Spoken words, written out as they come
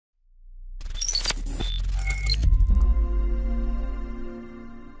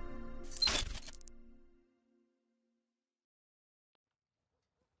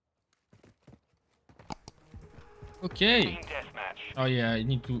Okay. Oh yeah, I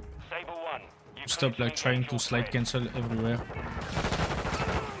need to stop like trying to slide cancel everywhere.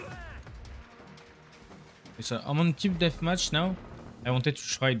 Okay, so I'm on team deathmatch now. I wanted to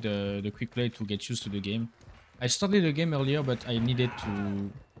try the quick play to get used to the game. I started the game earlier, but I needed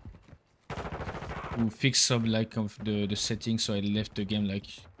to fix some like of the settings, so I left the game like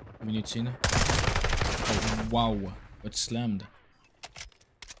 2 minutes in. Oh, wow, got slammed.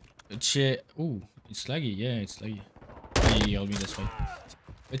 But yeah, oh, it's laggy. Yeah, it's laggy. He healed me, that's fine.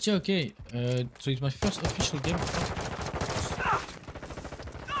 But yeah, okay. So it's my first official game.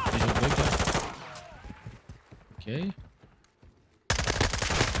 Okay.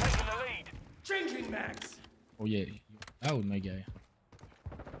 Changing max. Oh yeah, out my guy.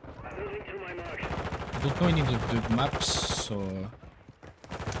 I don't know any of the maps, so.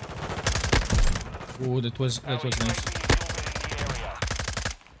 Oh, that was nice.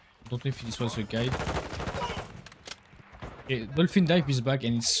 I don't know if this was a guide. Okay, Dolphin Dive is back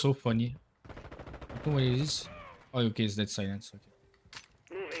and it's so funny. I don't know what it is. Oh, okay, it's that silence. Okay.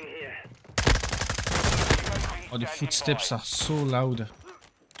 Oh, the footsteps are so loud.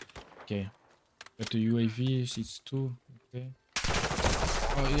 Okay. Got the UAV, it's 2. Okay.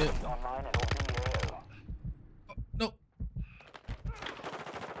 Oh, yeah. Oh, no.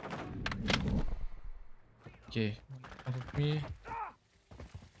 Okay. Out of me.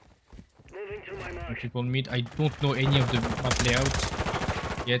 People meet. I don't know any of the map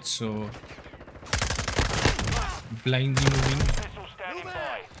layout yet, so blindly moving.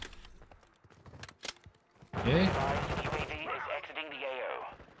 Okay.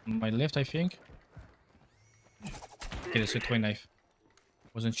 On my left, I think. Okay, that's a toy knife.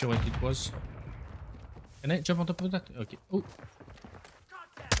 Wasn't sure what it was. Can I jump on top of that? Okay. Oh.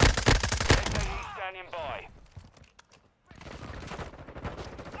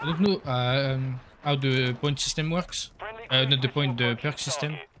 I don't know how the point system works. Not the point, the perk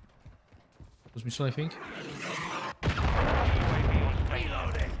system. Was missile, I think.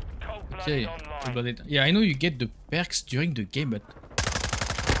 Okay, about it. Yeah, I know you get the perks during the game, but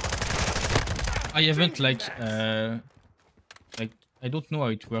I haven't like I don't know how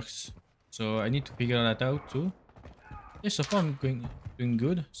it works, so I need to figure that out too. Yeah, so far I'm doing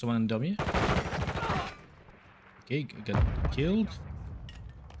good. Someone under me. Okay, got killed.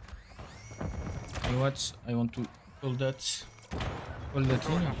 You know what? I want to pull that in.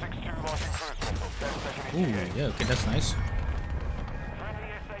 Oh, yeah, okay, that's nice.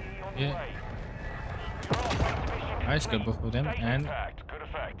 Yeah. Nice, got both of them. And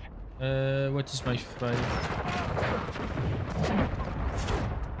what is my 5?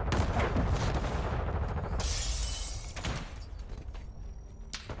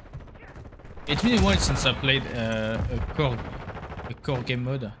 It's been a while since I played a core game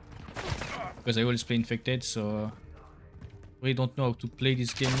mode. Because I always play infected, so I really don't know how to play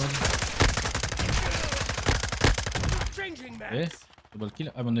this game mode. Okay, double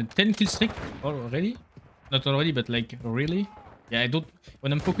kill. I'm on a 10 kill streak already. Not already, but like really. Yeah, I don't.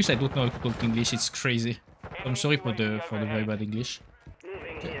 When I'm focused, I don't know how to talk English. It's crazy. I'm sorry for the very bad English.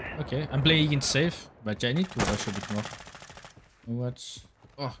 Okay, I'm playing it safe, but I need to rush a bit more. What?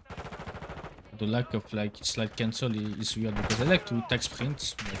 Oh, the lack of like slide cancel is weird because I like to tag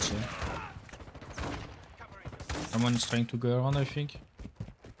sprint, but yeah. Someone is trying to go around, I think.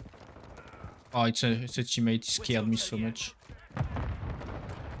 Oh, it's a teammate. He scared me so much.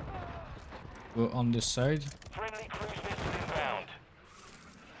 Go on the side.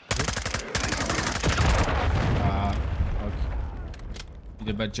 Okay. Did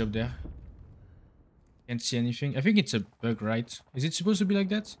a bad job there. Can't see anything. I think it's a bug, right? Is it supposed to be like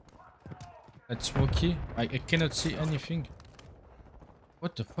that? That's smoky. I cannot see anything.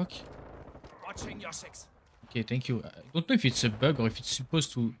 What the fuck? Watching your 6. Okay, thank you. I don't know if it's a bug or if it's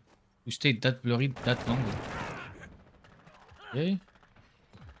supposed to stay that blurry that long. Okay.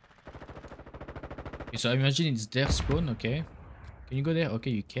 Okay, so I imagine it's their spawn, okay. Can you go there?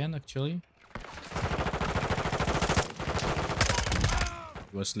 Okay, you can actually.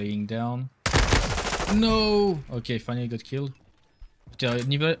 He was laying down. No! Okay, finally got killed. After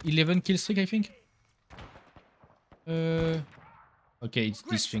 11 kill streak, I think. Okay, it's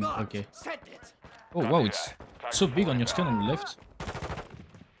this thing, okay. Oh wow, it's so big on your screen on the left.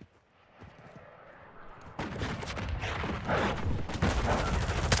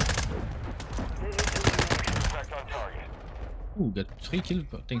 Ooh, got 3 kills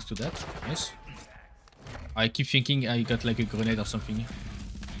thanks to that. Nice. I keep thinking I got like a grenade or something.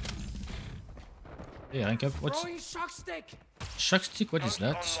 Hey, rank up. What's shock stick? What is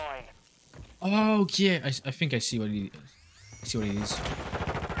that? Oh, okay. I think I see what it is.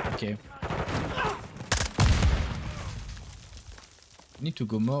 Okay. Need to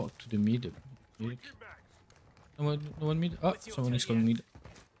go more to the mid. Milk. No one mid? Oh, someone is coming mid.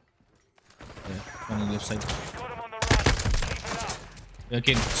 Yeah, on the left side.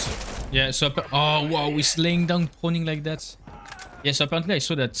 Okay, so, yeah, so oh wow, he's laying down proning like that. Yeah, so apparently I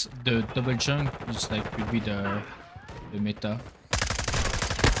saw that the double jump is like will be the meta.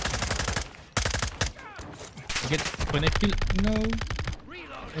 Get when I kill, no.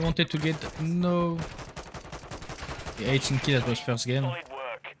 I wanted to get no. The 18 kill, that was first game.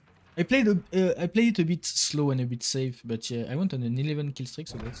 I played it a bit slow and a bit safe, but yeah, I went on an 11 kill streak,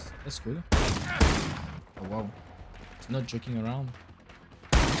 so that's good. Oh wow, it's not joking around.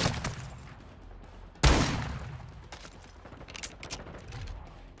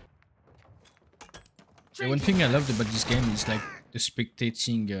 Yeah, one thing I loved about this game is like the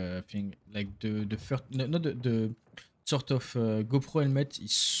spectating thing, like the first, no, not the sort of GoPro helmet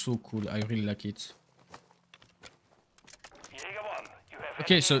is so cool. I really like it.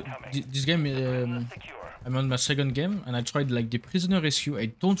 Okay, so this game, I'm on my second game, and I tried like the prisoner rescue. I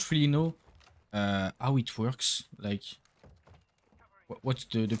don't really know how it works. Like, what's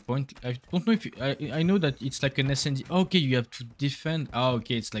the point? I don't know if I know that it's like an SND. Okay, you have to defend. Oh,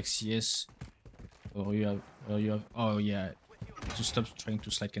 okay, it's like CS. Or you have. Oh yeah, to stop trying to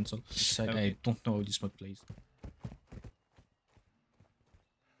slide cancel. Okay. I don't know how this mod plays.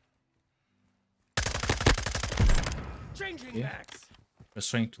 Okay. Just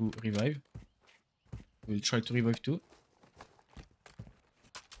trying to revive. We'll try to revive too.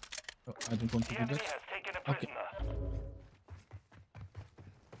 Oh, I don't want to do that. Okay.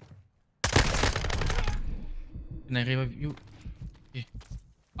 Can I revive you? Okay.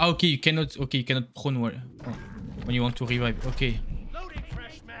 Ah, okay, you cannot. Okay, you cannot prone when you want to revive. Okay.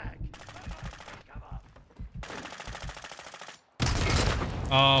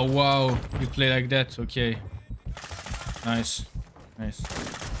 Oh wow, you play like that. Okay. Nice. Nice.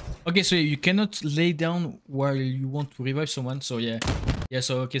 Okay, so you cannot lay down while you want to revive someone. So yeah. Yeah,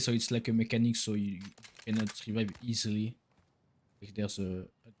 so okay, so it's like a mechanic, so you cannot revive easily. Like there's a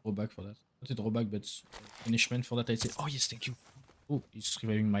drawback for that. Not a drawback, but a punishment for that. I say, oh yes, thank you. Oh, he's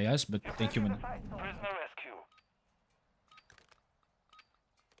reviving my ass, but thank you, man.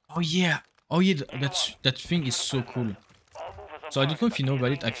 Oh yeah. Oh yeah, that thing is so cool. So I don't know if you know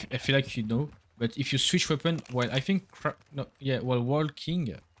about it. I feel like you know. But if you switch weapon while I think no, yeah, while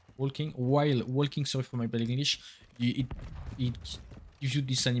walking, sorry for my bad English, it gives you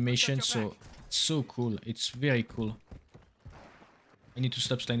this animation, so it's so cool. It's very cool. I need to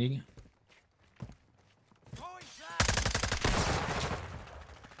stop standing.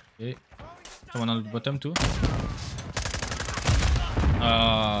 Okay. Someone on the bottom too.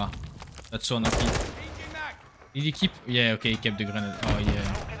 Ah, that's so unlucky. Did he keep? Yeah, okay, he kept the grenade. Oh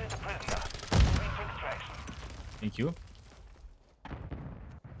yeah. Thank you.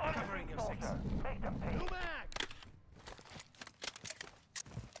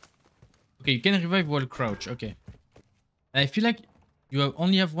 Okay, you can revive while crouch. Okay. I feel like you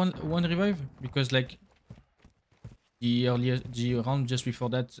only have one revive because like the round just before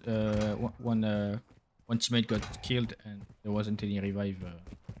that, one teammate got killed and there wasn't any revive.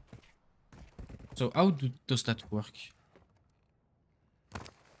 So how does that work?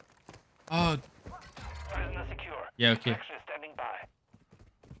 Oh. Yeah, okay.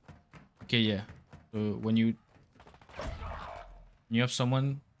 Okay, yeah. So when you have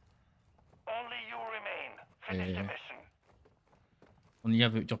someone, only you remain. Finish the mission. Only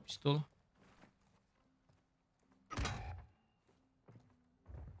have your pistol. I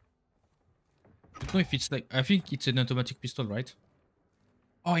don't know if it's like, I think it's an automatic pistol, right?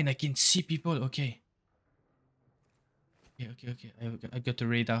 Oh, and I can see people. Okay. Okay. I got the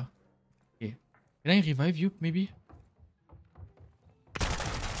radar. Okay. Can I revive you, maybe?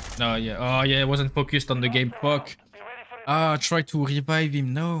 No, yeah. Oh, yeah, I wasn't focused on the game. Fuck. Ah, try to revive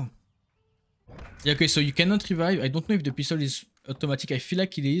him. No. Yeah, okay, so you cannot revive. I don't know if the pistol is automatic. I feel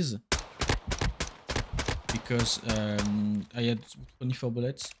like it is. Because I had 24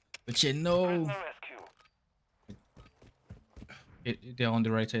 bullets. But yeah, no. They're on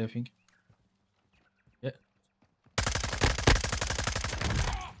the right side, I think. Yeah.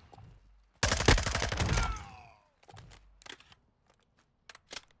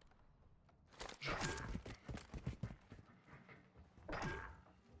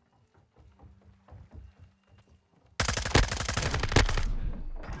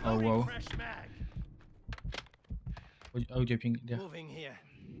 Oh wow. Oh, jumping there. Moving here.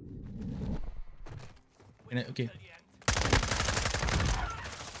 Okay.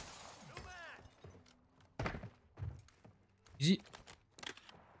 Easy.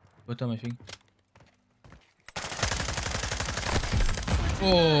 Bottom, I think.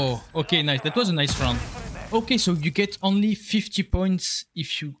 Oh, okay, nice. That was a nice round. Okay, so you get only 50 points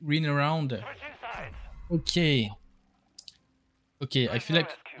if you win a round. Switching sides. Okay. Okay, I feel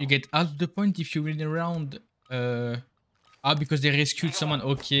like you get half the point if you win a round. Because they rescued someone.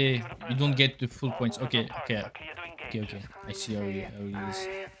 Okay, you don't get the full points. Okay, okay. Clear to engage. Okay, okay. I see how it is.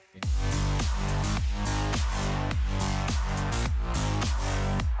 Okay.